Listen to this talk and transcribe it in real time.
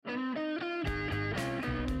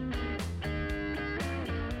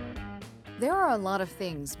There are a lot of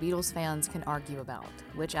things Beatles fans can argue about.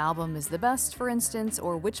 Which album is the best, for instance,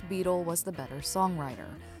 or which Beatle was the better songwriter.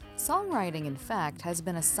 Songwriting, in fact, has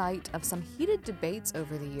been a site of some heated debates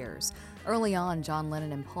over the years. Early on, John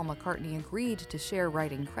Lennon and Paul McCartney agreed to share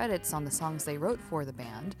writing credits on the songs they wrote for the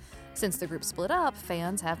band. Since the group split up,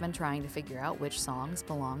 fans have been trying to figure out which songs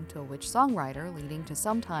belong to which songwriter, leading to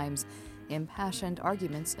sometimes impassioned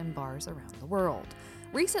arguments in bars around the world.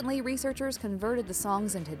 Recently, researchers converted the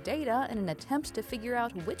songs into data in an attempt to figure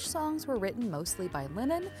out which songs were written mostly by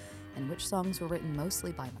Lennon and which songs were written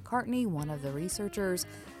mostly by McCartney. One of the researchers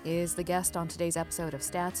is the guest on today's episode of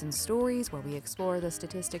Stats and Stories, where we explore the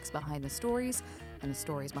statistics behind the stories and the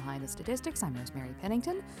stories behind the statistics. I'm Rosemary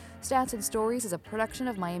Pennington. Stats and Stories is a production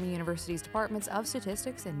of Miami University's Departments of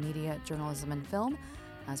Statistics and Media, Journalism, and Film,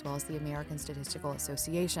 as well as the American Statistical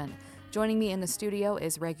Association. Joining me in the studio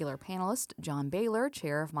is regular panelist John Baylor,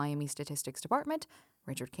 chair of Miami Statistics Department.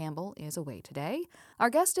 Richard Campbell is away today. Our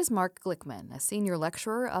guest is Mark Glickman, a senior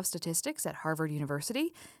lecturer of statistics at Harvard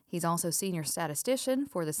University. He's also senior statistician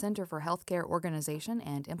for the Center for Healthcare Organization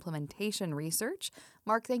and Implementation Research.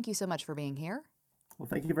 Mark, thank you so much for being here. Well,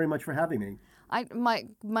 thank you very much for having me.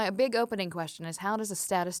 My big opening question is, how does a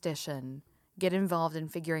statistician get involved in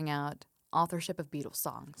figuring out authorship of Beatles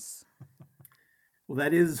songs? Well,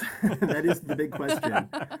 that is the big question.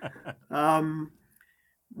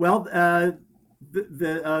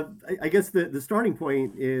 I guess the starting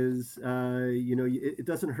point is it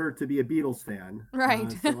doesn't hurt to be a Beatles fan,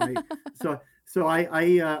 right? So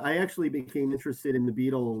I actually became interested in the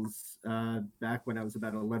Beatles back when I was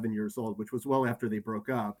about 11 years old, which was well after they broke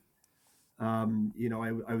up. I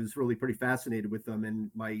was really pretty fascinated with them, and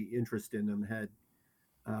my interest in them had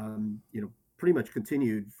pretty much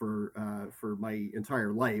continued for my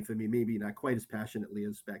entire life. I mean, maybe not quite as passionately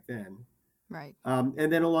as back then. Right.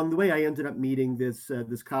 And then along the way, I ended up meeting this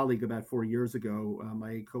colleague about 4 years ago,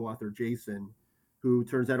 my co-author Jason, who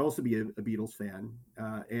turns out also be a Beatles fan.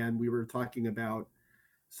 And we were talking about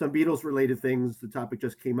some Beatles-related things. The topic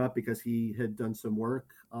just came up because he had done some work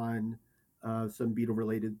on some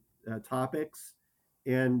Beatle-related topics.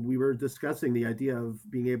 And we were discussing the idea of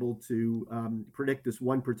being able to predict this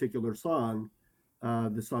one particular song,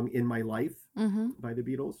 the song "In My Life" by the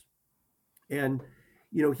Beatles. And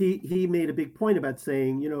he made a big point about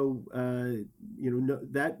saying,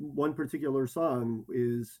 that one particular song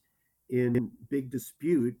is in big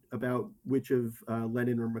dispute about which of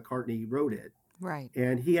Lennon or McCartney wrote it. Right.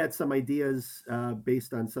 And he had some ideas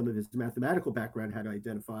based on some of his mathematical background how to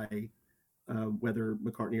identify whether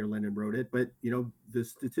McCartney or Lennon wrote it. But, the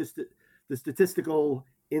statistical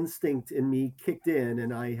instinct in me kicked in,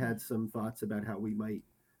 and I had some thoughts about how we might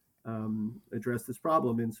address this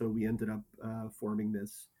problem. And so we ended up forming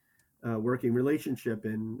this working relationship,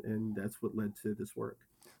 and that's what led to this work.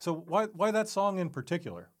 So why that song in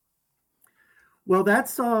particular? Well, that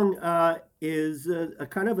song is a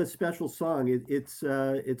kind of a special song. It's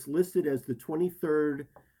listed as the 23rd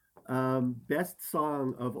best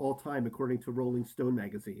song of all time, according to Rolling Stone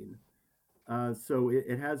magazine. So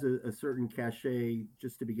it has a certain cachet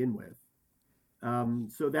just to begin with.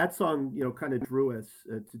 So that song, kind of drew us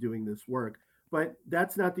to doing this work. But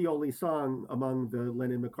that's not the only song among the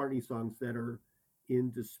Lennon-McCartney songs that are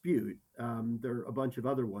in dispute. There are a bunch of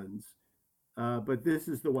other ones. But this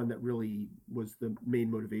is the one that really was the main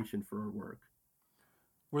motivation for our work.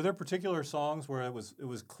 Were there particular songs where it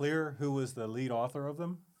was clear who was the lead author of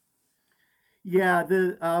them? Yeah,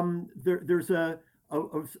 there's a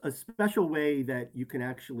special way that you can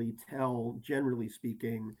actually tell, generally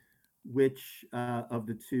speaking, which of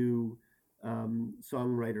the two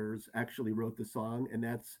songwriters actually wrote the song, and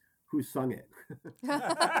that's who sung it.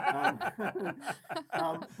 But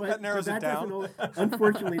that narrows it down.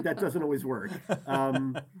 Unfortunately, that doesn't always work.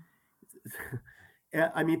 I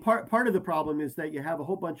mean, part of the problem is that you have a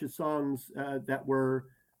whole bunch of songs that were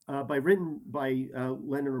written by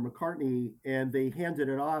Lennon or McCartney, and they handed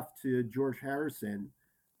it off to George Harrison,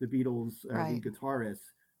 the Beatles lead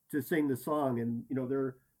guitarist, to sing the song. And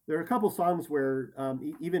there are a couple songs where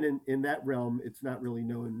even in that realm, it's not really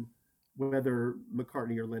known whether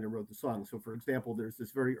McCartney or Lennon wrote the song. So, for example, there's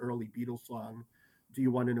this very early Beatles song, "Do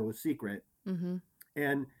You Want to Know a Secret?" Mm-hmm.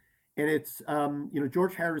 And it's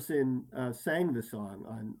George Harrison sang the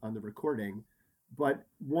song on the recording, but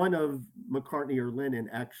one of McCartney or Lennon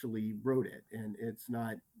actually wrote it, and it's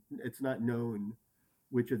not known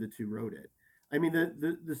which of the two wrote it. I mean,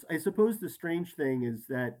 I suppose the strange thing is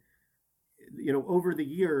that over the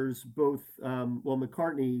years, both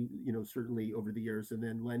McCartney, certainly over the years, and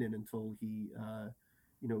then Lennon until he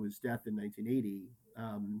his death in 1980,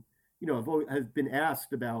 have been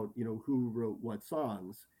asked about who wrote what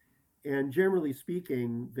songs. And generally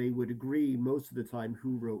speaking, they would agree most of the time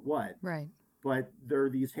who wrote what. Right. But there are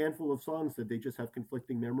these handful of songs that they just have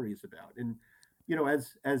conflicting memories about. And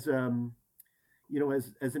as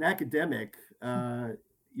an academic,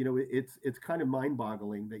 it's kind of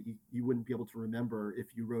mind-boggling that you wouldn't be able to remember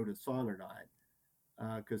if you wrote a song or not,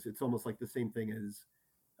 because it's almost like the same thing as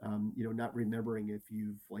not remembering if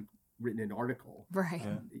you've like written an article. Right.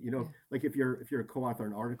 Yeah. Like if you're a co-author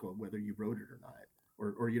on an article, whether you wrote it or not,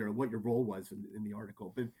 or what your role was in the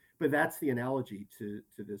article. But that's the analogy to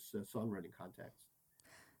this songwriting context.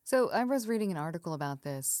 So I was reading an article about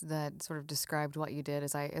this that sort of described what you did,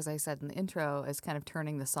 as I said in the intro, as kind of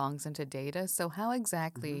turning the songs into data. So how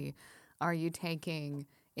exactly are you taking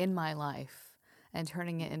In My Life and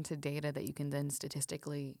turning it into data that you can then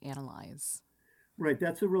statistically analyze? Right,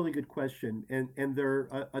 that's a really good question, and there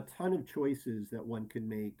are a ton of choices that one can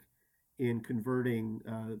make in converting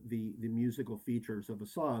the musical features of a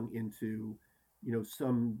song into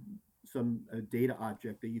some data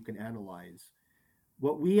object that you can analyze.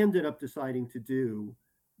 What we ended up deciding to do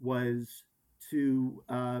was to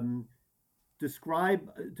describe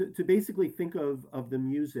to basically think of the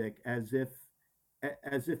music as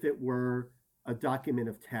if it were a document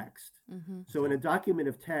of text. Mm-hmm. So in a document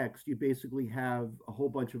of text, you basically have a whole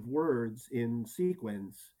bunch of words in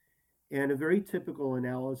sequence, and a very typical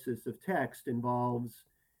analysis of text involves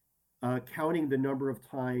counting the number of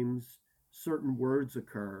times certain words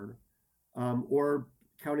occur, or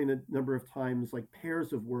counting the number of times like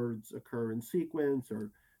pairs of words occur in sequence,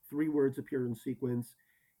 or three words appear in sequence.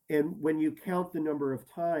 And when you count the number of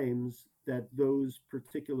times that those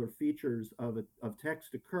particular features of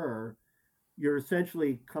text occur, you're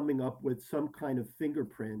essentially coming up with some kind of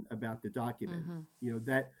fingerprint about the document.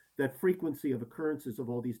 That frequency of occurrences of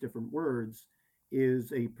all these different words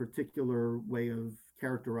is a particular way of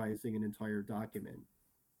characterizing an entire document.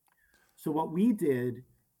 So what we did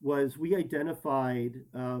was we identified,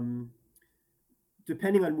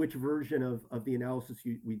 depending on which version of the analysis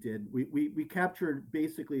we did, we captured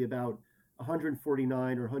basically about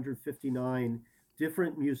 149 or 159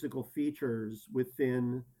 different musical features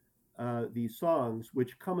within these songs,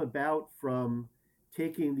 which come about from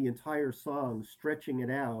taking the entire song, stretching it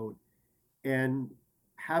out, and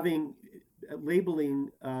having labeling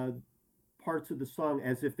parts of the song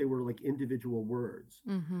as if they were like individual words.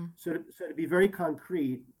 Mm-hmm. So to be very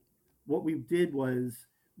concrete, what we did was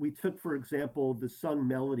we took, for example, the sung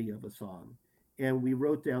melody of a song, and we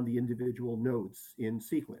wrote down the individual notes in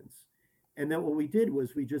sequence. And then what we did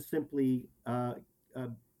was we just simply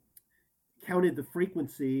counted the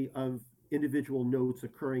frequency of individual notes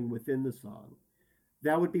occurring within the song.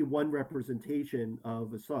 That would be one representation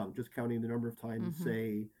of a song, just counting the number of times,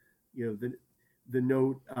 say, the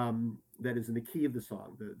note that is in the key of the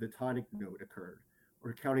song, the tonic note occurred,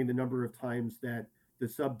 or counting the number of times that the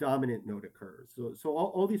subdominant note occurs. So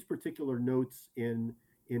all these particular notes in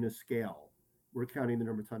a scale, we're counting the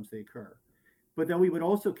number of times they occur. But then we would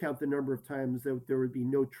also count the number of times that there would be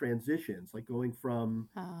note transitions, like going from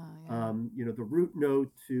the root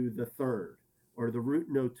note to the third, or the root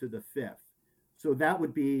note to the fifth. So that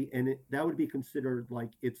would be considered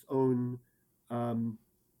like its own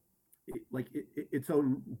its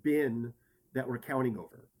own bin that we're counting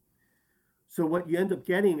over. So what you end up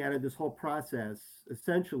getting out of this whole process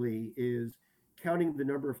essentially is counting the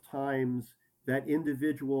number of times that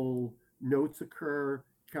individual notes occur,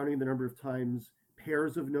 counting the number of times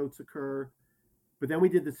pairs of notes occur. But then we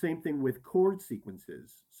did the same thing with chord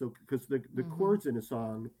sequences. So because the chords in a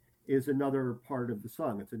song is another part of the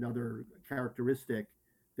song. It's another characteristic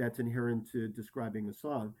that's inherent to describing a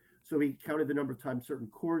song. So we counted the number of times certain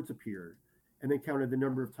chords appeared, and then counted the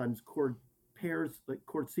number of times chord pairs, like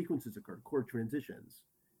chord sequences occurred, chord transitions.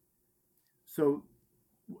 So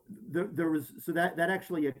that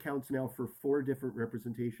actually accounts now for 4 different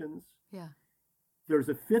representations. Yeah. There's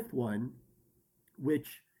a 5th one,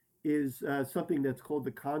 which is something that's called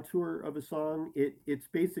the contour of a song. It's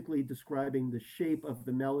basically describing the shape of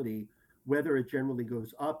the melody, whether it generally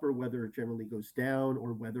goes up or whether it generally goes down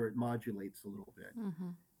or whether it modulates a little bit.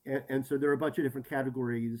 And so there are a bunch of different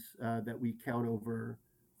categories that we count over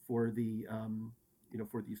for the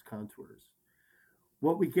for these contours.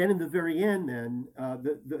 What we get in the very end, then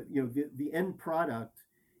the end product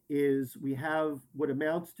is we have what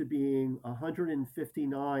amounts to being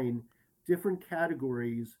 159 different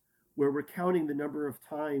categories where we're counting the number of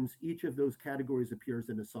times each of those categories appears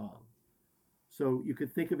in a song. So you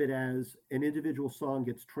could think of it as an individual song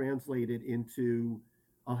gets translated into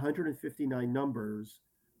 159 numbers,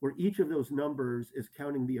 where each of those numbers is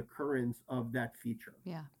counting the occurrence of that feature.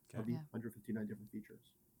 Yeah. Of the 159 different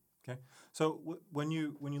features. Okay. So when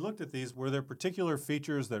you looked at these, were there particular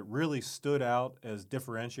features that really stood out as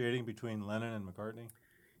differentiating between Lennon and McCartney?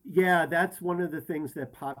 Yeah, that's one of the things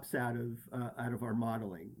that pops out of our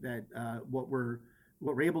modeling. That what we're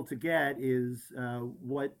able to get is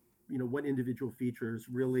what individual features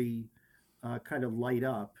really kind of light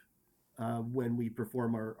up when we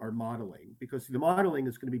perform our modeling, because the modeling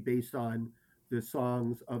is going to be based on the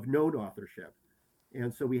songs of known authorship.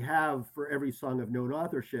 And so we have, for every song of known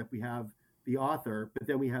authorship, we have the author, but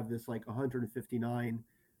then we have this like 159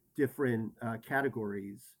 different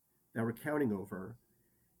categories that we're counting over.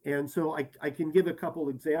 And so I can give a couple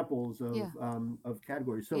examples of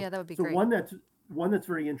categories. So Yeah, that would be so great. one that's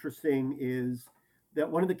very interesting is that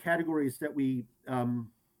one of the categories that we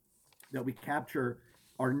capture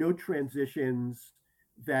are note transitions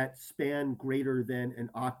that span greater than an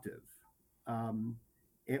octave,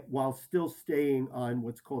 while still staying on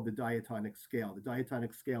what's called the diatonic scale. The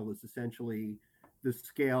diatonic scale is essentially the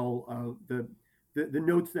scale of the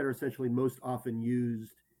notes that are essentially most often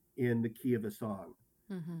used in the key of a song.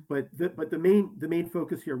 Mm-hmm. But the main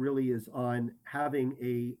focus here really is on having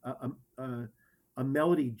a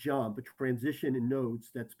melody jump, a transition in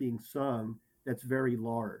notes that's being sung that's very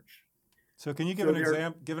large. So can you give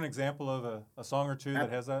an example of a song or two that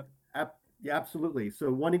has that? Yeah, absolutely.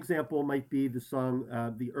 So one example might be the song,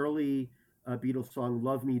 the early Beatles song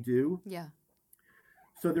 "Love Me Do." Yeah.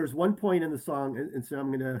 So there's one point in the song, and so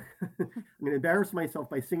I'm gonna embarrass myself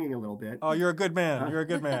by singing a little bit. Oh, you're a good man. You're a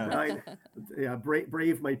good man. Yeah,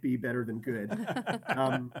 brave might be better than good.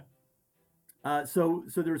 So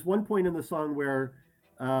there's one point in the song where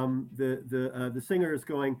the singer is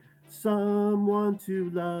going, "Someone to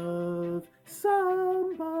love,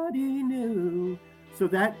 somebody new." So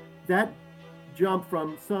that jump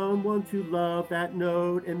from "someone to love," that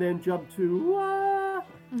note, and then jump to "wah,"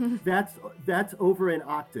 that's over an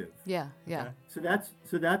octave. Yeah. Okay. So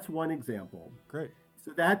that's one example. Great.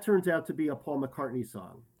 So that turns out to be a Paul McCartney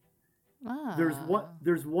song. Ah.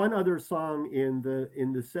 There's one other song in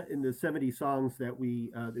the 70 songs that we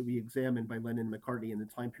examined by Lennon and McCartney in the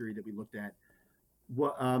time period that we looked at,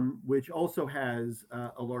 which also has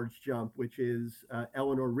a large jump, which is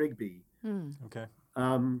Eleanor Rigby. Okay.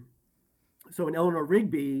 So in Eleanor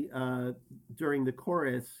Rigby, during the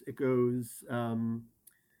chorus, it goes,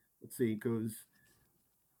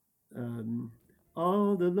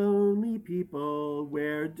 all the lonely people,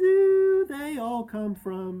 where do they all come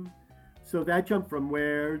from? So that jump from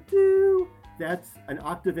where do, that's an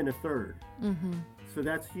octave and a third. Mm-hmm. So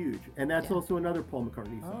that's huge. And that's also another Paul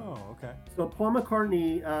McCartney song. Oh, okay. So Paul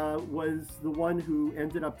McCartney was the one who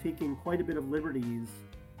ended up taking quite a bit of liberties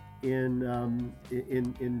in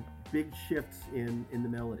big shifts in the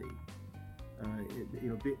melody,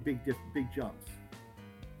 big jumps.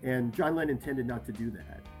 And John Lennon tended not to do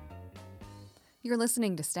that. You're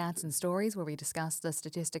listening to Stats and Stories, where we discuss the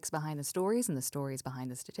statistics behind the stories and the stories behind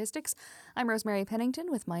the statistics. I'm Rosemary Pennington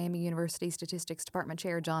with Miami University Statistics Department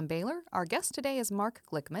Chair John Baylor. Our guest today is Mark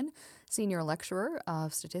Glickman, Senior Lecturer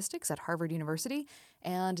of Statistics at Harvard University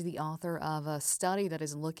and the author of a study that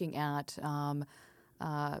is looking at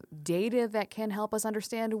data that can help us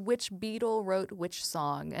understand which Beatle wrote which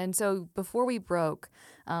song. And so before we broke,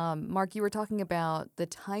 Mark, you were talking about the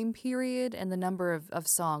time period and the number of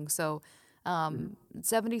songs. So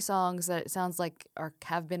 70 songs that it sounds like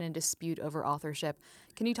have been in dispute over authorship.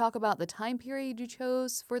 Can you talk about the time period you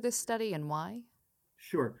chose for this study and why?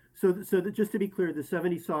 Sure. So just to be clear, the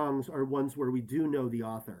 70 songs are ones where we do know the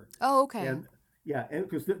author. Oh, okay. And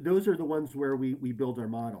because those are the ones where we build our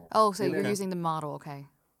model. Oh, so you're using the model, okay.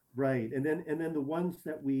 Right. And then the ones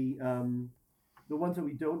that we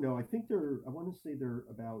don't know, I think I want to say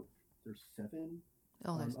there's 7.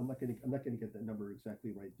 Oh, I'm not going to get that number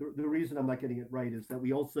exactly right. The reason I'm not getting it right is that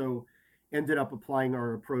we also ended up applying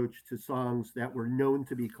our approach to songs that were known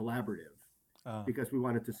to be collaborative, because we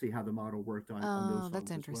wanted to see how the model worked on those songs. Oh, that's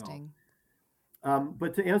interesting.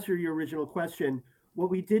 But to answer your original question, what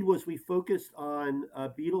we did was we focused on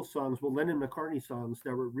Beatles songs, Lennon-McCartney songs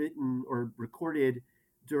that were written or recorded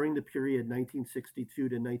during the period 1962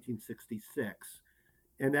 to 1966.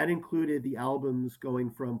 And that included the albums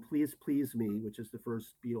going from Please Please Me, which is the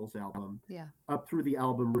first Beatles album, up through the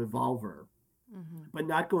album Revolver, but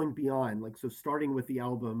not going beyond. So starting with the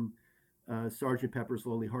album Sgt. Pepper's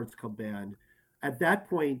Lonely Hearts Club Band. At that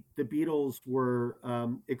point, the Beatles were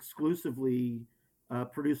exclusively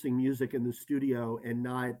producing music in the studio and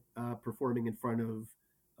not performing in front of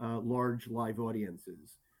large live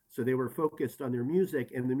audiences. So they were focused on their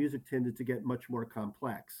music, and the music tended to get much more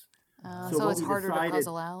complex. So it's harder to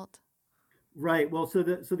puzzle out? Right. Well, so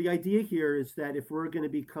the idea here is that if we're going to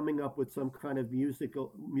be coming up with some kind of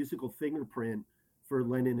musical fingerprint for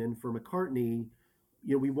Lennon and for McCartney,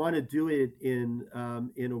 we want to do it in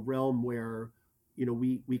a realm where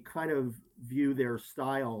we kind of view their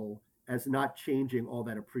style as not changing all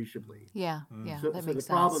that appreciably. Yeah, Mm. yeah, So that so the makes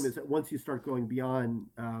problem sense. is that once you start going beyond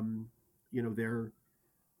their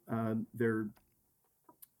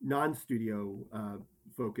non-studio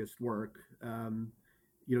focused work, then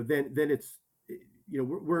it's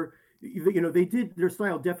they did their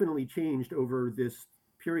style definitely changed over this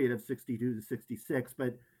period of 62 to 66,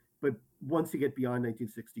 but once you get beyond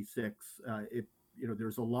 1966, it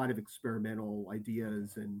there's a lot of experimental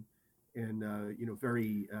ideas and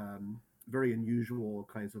very unusual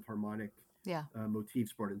kinds of harmonic Yeah.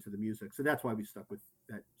 motifs brought into the music. So that's why we stuck with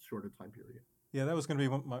that shorter time period. Yeah, that was going to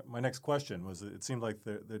be my next question. Was it seemed like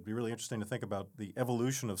it'd be really interesting to think about the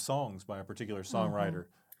evolution of songs by a particular Mm-hmm. songwriter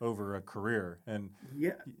over a career, and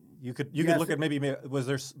Yeah. you could Yes. look at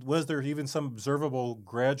was there even some observable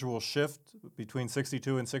gradual shift between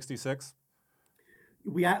 62 and 66?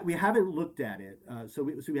 We haven't looked at it, so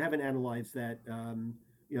we haven't analyzed that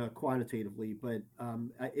quantitatively, but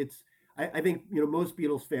I think most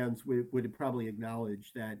Beatles fans would probably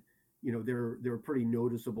acknowledge that there are pretty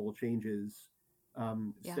noticeable changes,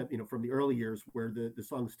 Yeah. from the early years where the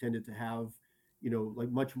songs tended to have like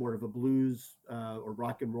much more of a blues or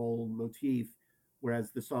rock and roll motif, whereas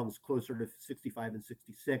the songs closer to 65 and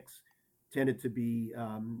 66 tended to be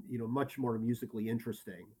much more musically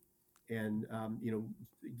interesting and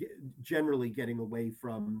generally getting away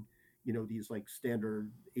from these like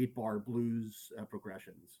standard 8-bar blues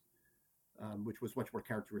progressions, which was much more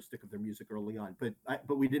characteristic of their music early on. But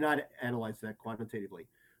we did not analyze that quantitatively.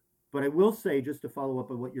 But I will say, just to follow up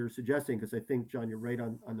on what you're suggesting, because I think, John, you're right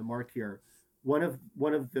on the mark here. One of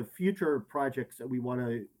the future projects that we want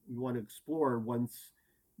to explore once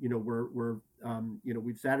we're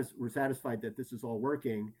satisfied that this is all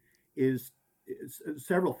working is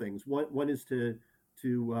several things. One is to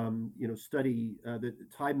study the Mm-hmm.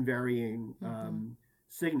 time Yeah.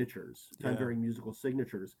 varying musical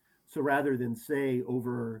signatures. So rather than say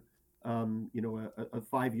over a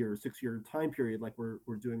 5-year or 6-year time period like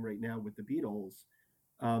we're doing right now with the Beatles,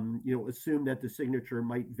 assume that the signature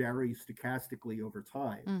might vary stochastically over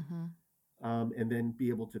time, Mm-hmm. and then be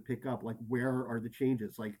able to pick up like where are the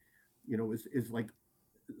changes, like is like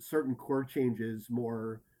certain chord changes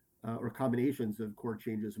more or combinations of chord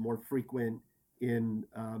changes more frequent in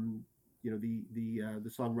the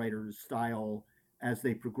songwriter's style as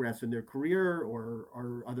they progress in their career, or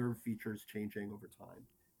are other features changing over time?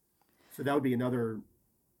 So that would be another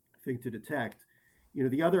thing to detect.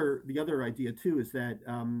 The other idea too is that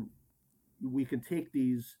we can take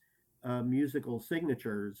these musical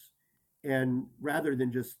signatures, and rather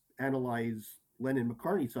than just analyze Lennon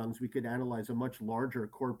McCartney songs, we could analyze a much larger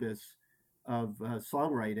corpus of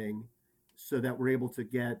songwriting, so that we're able to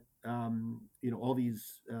get all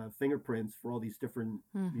these fingerprints for all these different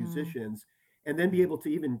Mm-hmm. musicians, and then be able to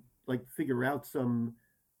even like figure out some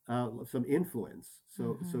influence. So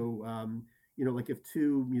Mm-hmm. so like if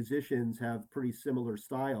two musicians have pretty similar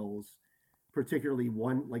styles, particularly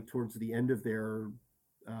one like towards the end of their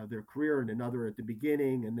career and another at the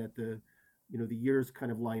beginning, and that the years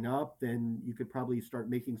kind of line up, then you could probably start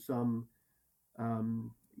making some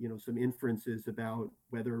inferences about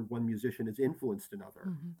whether one musician has influenced another.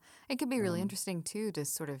 Mm-hmm. It could be really Um, interesting too to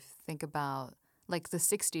sort of think about like the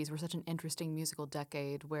 60s were such an interesting musical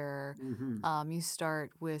decade where mhm. you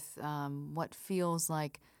start with what feels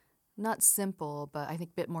like not simple, but I think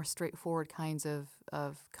a bit more straightforward kinds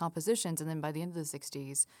of compositions. And then by the end of the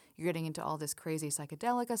 60s, you're getting into all this crazy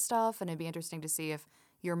psychedelica stuff. And it'd be interesting to see if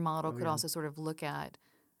your model Oh could yeah, also sort of look at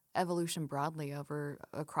evolution broadly over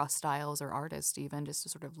across styles or artists, even just to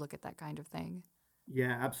sort of look at that kind of thing.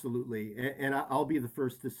 yeah, absolutely. And I'll be the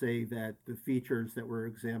first to say that the features that we're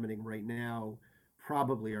examining right now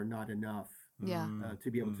probably are not enough Yeah.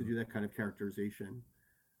 to be able to Mm. do that kind of characterization.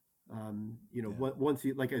 Yeah. Once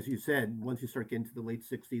you, like as you said, once you start getting to the late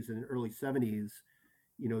 '60s and early '70s,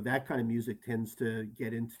 that kind of music tends to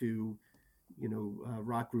get into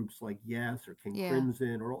rock groups like Yes or King Yeah.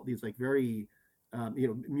 Crimson, or all these like very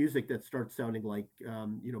music that starts sounding like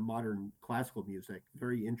modern classical music,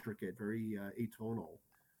 very intricate, very atonal.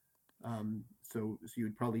 So you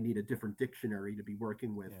would probably need a different dictionary to be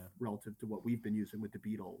working with Yeah. relative to what we've been using with the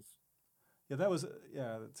Beatles. Yeah,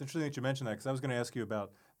 yeah. It's interesting that you mentioned that because I was going to ask you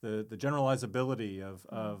about the generalizability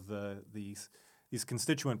of these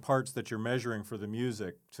constituent parts that you're measuring for the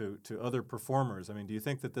music to other performers. I mean, do you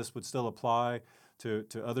think that this would still apply to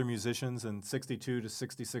other musicians in 62 to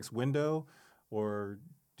 66 window, or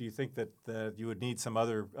do you think that you would need some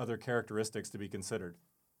other characteristics to be considered?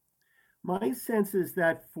 My sense is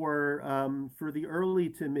that for the early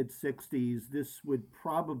to mid '60s, this would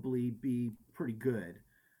probably be pretty good.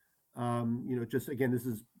 Just again, this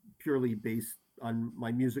is purely based on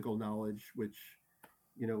my musical knowledge, which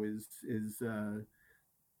is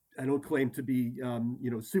I don't claim to be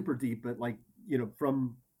super deep, but like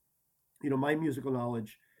from my musical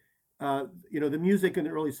knowledge, the music in the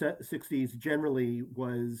early '60s generally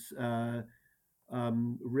was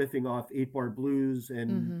riffing off 8-bar blues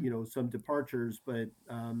and some departures, but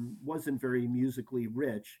wasn't very musically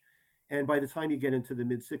rich. And by the time you get into the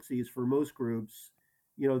mid '60s, for most groups,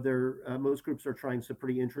 most groups are trying some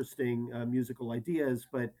pretty interesting musical ideas,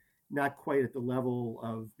 but not quite at the level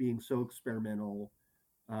of being so experimental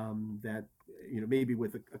that maybe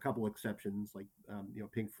with a couple exceptions, like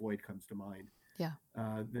Pink Floyd comes to mind. Yeah.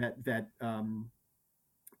 That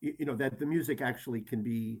the music actually can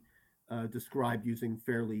be described using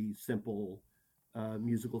fairly simple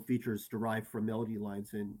musical features derived from melody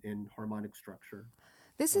lines and harmonic structure.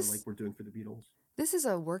 This is like we're doing for the Beatles. This is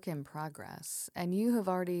a work in progress, and you have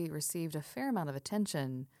already received a fair amount of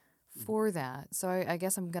attention for that. So I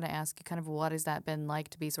guess I'm going to ask you kind of what has that been like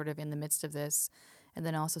to be sort of in the midst of this, and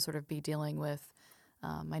then also sort of be dealing with,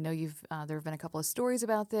 I know there have been a couple of stories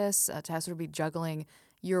about this, to sort of be juggling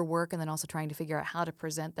your work and then also trying to figure out how to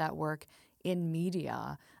present that work in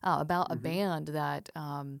media about a band that,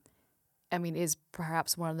 is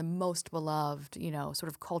perhaps one of the most beloved, sort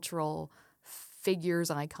of cultural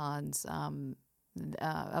figures, icons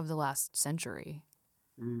of the last century.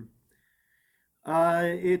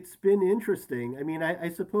 It's been interesting. I mean, I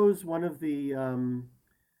suppose one of the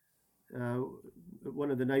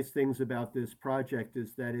nice things about this project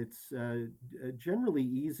is that it's generally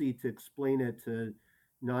easy to explain it to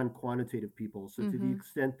non-quantitative people. So to the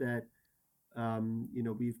extent that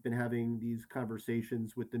we've been having these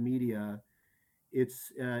conversations with the media,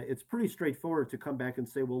 it's pretty straightforward to come back and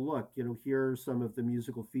say, well, look, here are some of the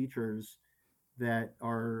musical features that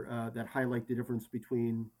are that highlight the difference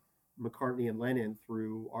between McCartney and Lennon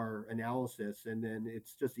through our analysis, and then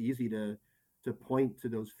it's just easy to point to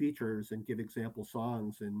those features and give example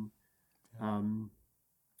songs, and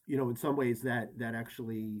in some ways that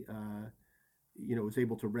actually is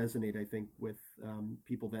able to resonate, I think, with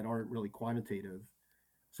people that aren't really quantitative.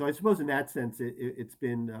 So I suppose in that sense, it's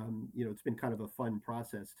been it's been kind of a fun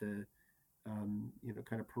process to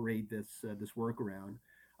kind of parade this work around.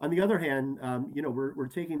 On the other hand, we're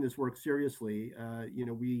taking this work seriously.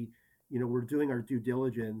 We're doing our due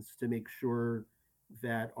diligence to make sure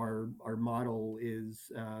that our model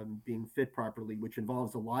is being fit properly, which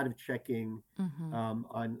involves a lot of checking on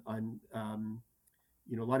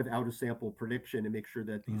a lot of out of sample prediction to make sure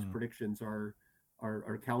that these predictions are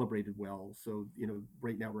calibrated well. So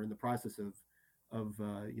right now we're in the process of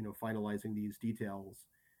finalizing these details.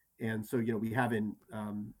 And so, we haven't,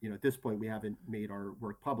 at this point, we haven't made our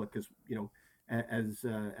work public because,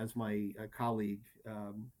 as my colleague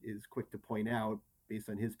is quick to point out, based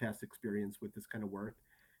on his past experience with this kind of work,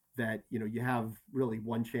 that, you have really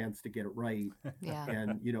one chance to get it right. Yeah.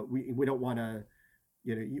 And, we don't want to,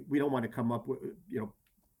 we don't want to come up with,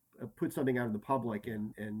 put something out in the public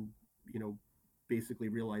and basically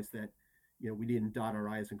realize that, we didn't dot our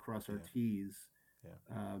I's and cross our T's.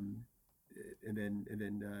 Yeah. And then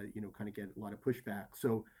kind of get a lot of pushback.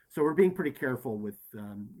 So we're being pretty careful with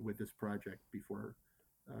this project before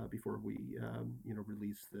we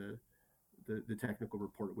release the technical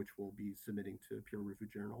report, which we'll be submitting to a peer-reviewed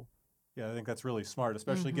journal. Yeah, I think that's really smart,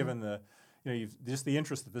 especially given the just the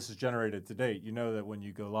interest that this has generated to date. You know that when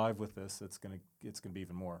you go live with this, it's gonna be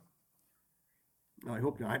even more. I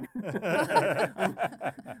hope not.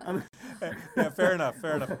 Yeah, fair enough.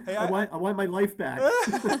 Hey, I want my life back.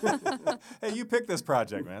 Hey, you picked this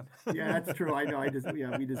project, man. Yeah, that's true. I know.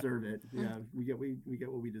 We deserve it. Yeah, we get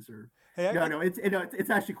what we deserve. Hey, it's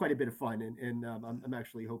actually quite a bit of fun, and I'm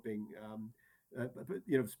actually hoping,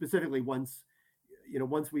 specifically once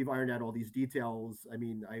we've ironed out all these details. I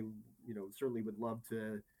mean, I certainly would love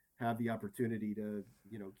to have the opportunity to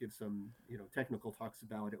give some technical talks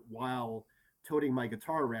about it while toting my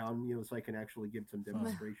guitar around, so I can actually give some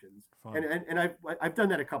demonstrations. Fun. And I've done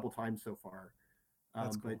that a couple times so far.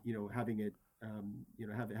 That's cool. But having it,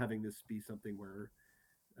 having this be something where,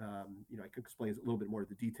 I can explain a little bit more of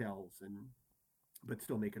the details, but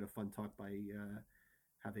still make it a fun talk by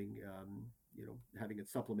having it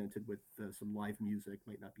supplemented with some live music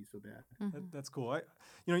might not be so bad. That's cool.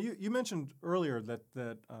 You mentioned earlier that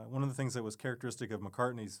one of the things that was characteristic of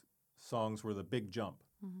McCartney's songs were the big jump.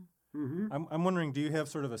 I'm wondering, do you have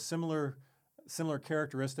sort of a similar similar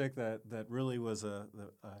characteristic that really was a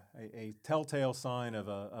telltale sign of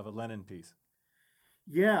a Lennon piece?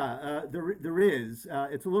 Yeah, there is.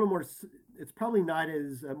 It's a little more. It's probably not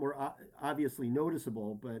as obviously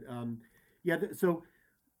noticeable, but yeah. So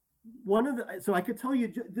one of the. So I could tell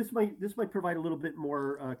you this might provide a little bit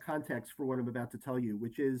more context for what I'm about to tell you,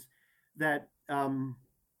 which is that John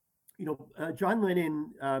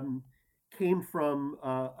Lennon came from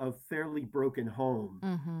a fairly broken home,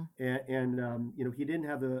 and he didn't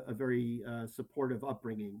have a very supportive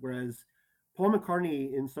upbringing, whereas Paul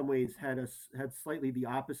McCartney, in some ways, had slightly the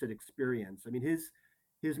opposite experience. I mean,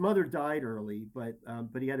 his mother died early, but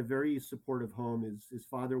he had a very supportive home. His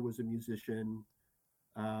father was a musician,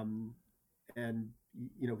 and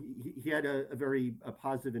he had a very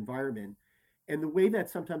positive environment. And the way that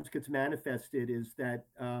sometimes gets manifested is that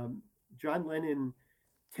John Lennon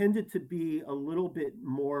tended to be a little bit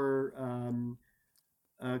more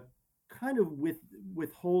kind of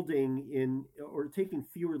withholding in, or taking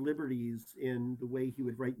fewer liberties in the way he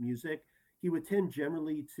would write music. He would tend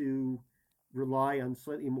generally to rely on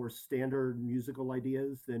slightly more standard musical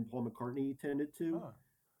ideas than Paul McCartney tended to. Huh.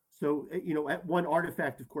 So, one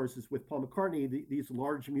artifact, of course, is with Paul McCartney, these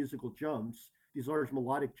large musical jumps, these large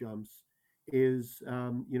melodic jumps, is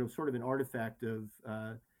sort of an artifact of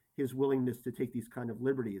his willingness to take these kind of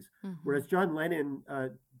liberties. Whereas John Lennon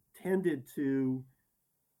tended to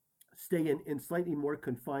stay in slightly more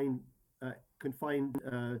confined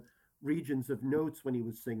regions of notes when he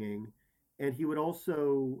was singing, and he would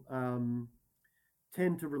also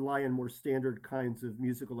tend to rely on more standard kinds of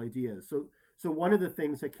musical ideas. So one of the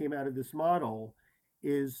things that came out of this model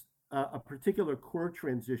is a particular chord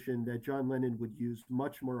transition that John Lennon would use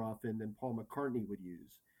much more often than Paul McCartney would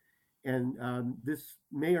use. And this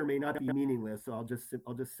may or may not be meaningless, so I'll just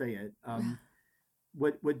say it.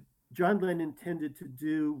 What John Lennon tended to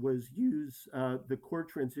do was use the chord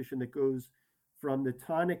transition that goes from the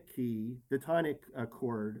tonic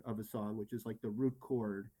chord of a song, which is like the root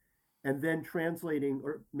chord, and then translating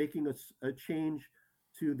or making a change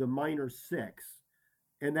to the minor six.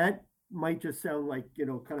 And that might just sound like,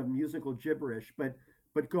 kind of musical gibberish, but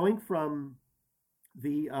going from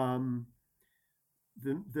the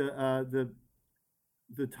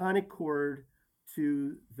tonic chord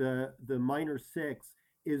to the minor six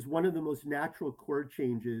is one of the most natural chord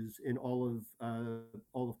changes in all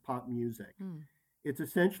of pop music. It's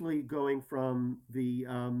essentially going from the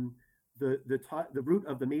root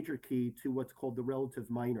of the major key to what's called the relative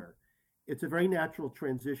minor. It's a very natural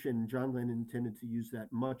transition. John Lennon tended to use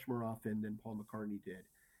that much more often than Paul McCartney did.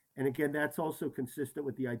 And again, that's also consistent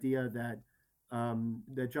with the idea that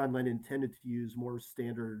John Lennon tended to use more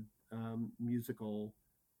standard musical.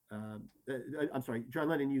 John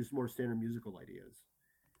Lennon used more standard musical ideas.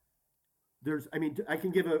 I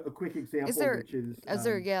can give a quick example, are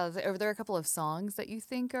there a couple of songs that you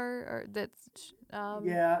think are that's?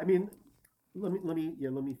 Yeah,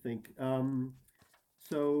 let me think.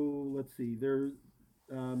 So let's see. There's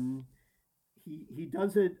he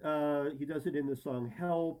does it in the song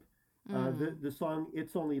 "Help." The song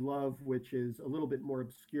 "It's Only Love," which is a little bit more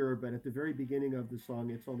obscure, but at the very beginning of the song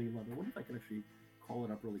 "It's Only Love," I wonder if I can actually call it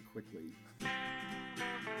up really quickly.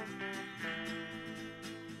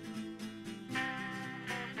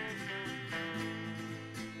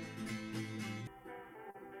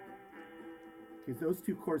 Okay, those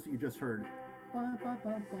two chords that you just heard,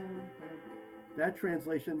 that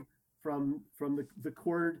translation from the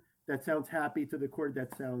chord that sounds happy to the chord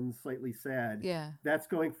that sounds slightly sad. Yeah. That's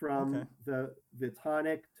going from the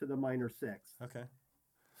tonic to the minor six. Okay.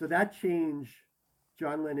 So that change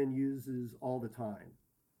John Lennon uses all the time,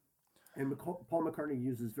 and Paul McCartney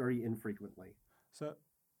uses very infrequently. So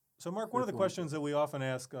Mark, one of the questions that we often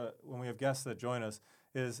ask when we have guests that join us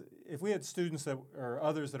is if we had students or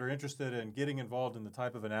others that are interested in getting involved in the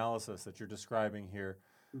type of analysis that you're describing here,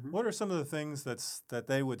 what are some of the things that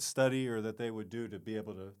they would study or that they would do to be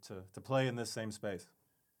able to play in this same space?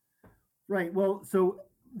 Right. Well, so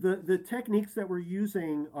the techniques that we're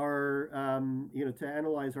using are, to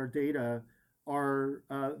analyze our data are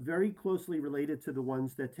very closely related to the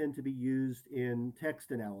ones that tend to be used in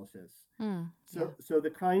text analysis. So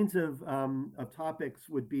the kinds of topics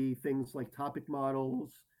would be things like topic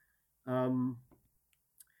models, latent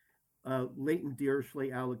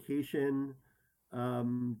Dirichlet allocation,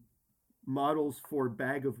 models for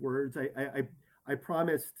bag of words. I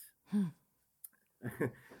promised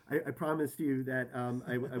I promised you that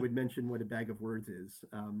I would mention what a bag of words is.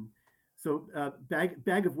 So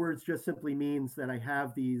bag of words just simply means that I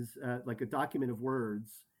have these like a document of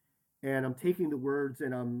words, and I'm taking the words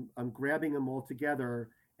and I'm grabbing them all together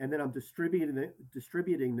and then I'm distributing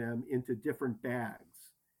them into different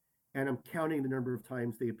bags, and I'm counting the number of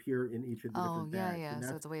times they appear in each of the different bags. Yeah.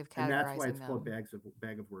 So it's a way of categorizing and that's why it's them. called bag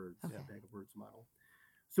of words, Okay. bag of words model.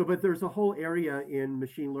 So, but there's a whole area in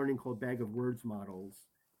machine learning called bag of words models,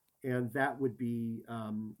 and that would be,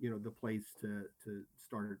 the place to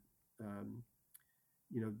start,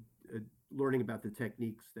 learning about the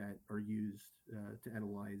techniques that are used to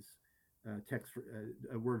analyze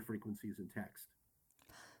word frequencies in text.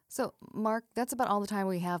 So, Mark, that's about all the time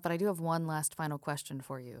we have, but I do have one last final question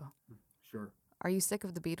for you. Sure. Are you sick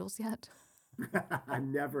of the Beatles yet?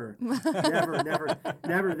 Never. That's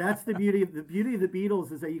the beauty of the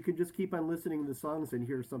Beatles, is that you can just keep on listening to the songs and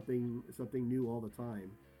hear something new all the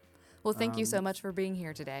time. Well, thank you so much for being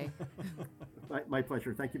here today. My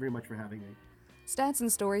pleasure. Thank you very much for having me. Stats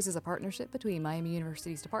and Stories is a partnership between Miami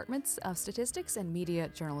University's Departments of Statistics and Media,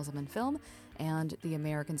 Journalism, and Film and the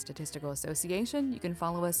American Statistical Association. You can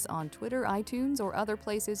follow us on Twitter, iTunes, or other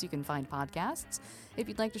places you can find podcasts. If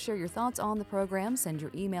you'd like to share your thoughts on the program, send your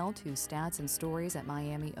email to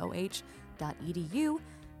statsandstories@miamioh.edu.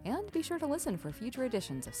 And be sure to listen for future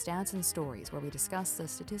editions of Stats and Stories, where we discuss the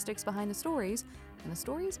statistics behind the stories and the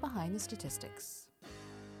stories behind the statistics.